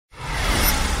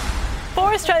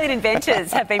Four Australian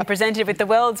inventors have been presented with the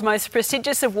world's most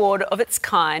prestigious award of its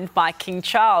kind by King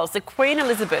Charles. The Queen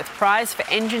Elizabeth Prize for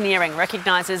Engineering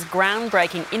recognises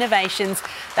groundbreaking innovations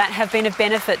that have been of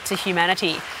benefit to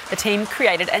humanity. The team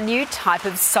created a new type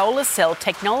of solar cell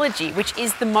technology which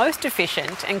is the most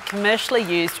efficient and commercially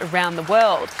used around the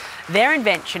world. Their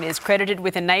invention is credited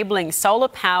with enabling solar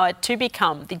power to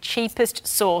become the cheapest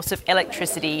source of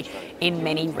electricity in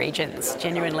many regions.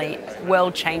 Genuinely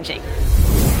world-changing.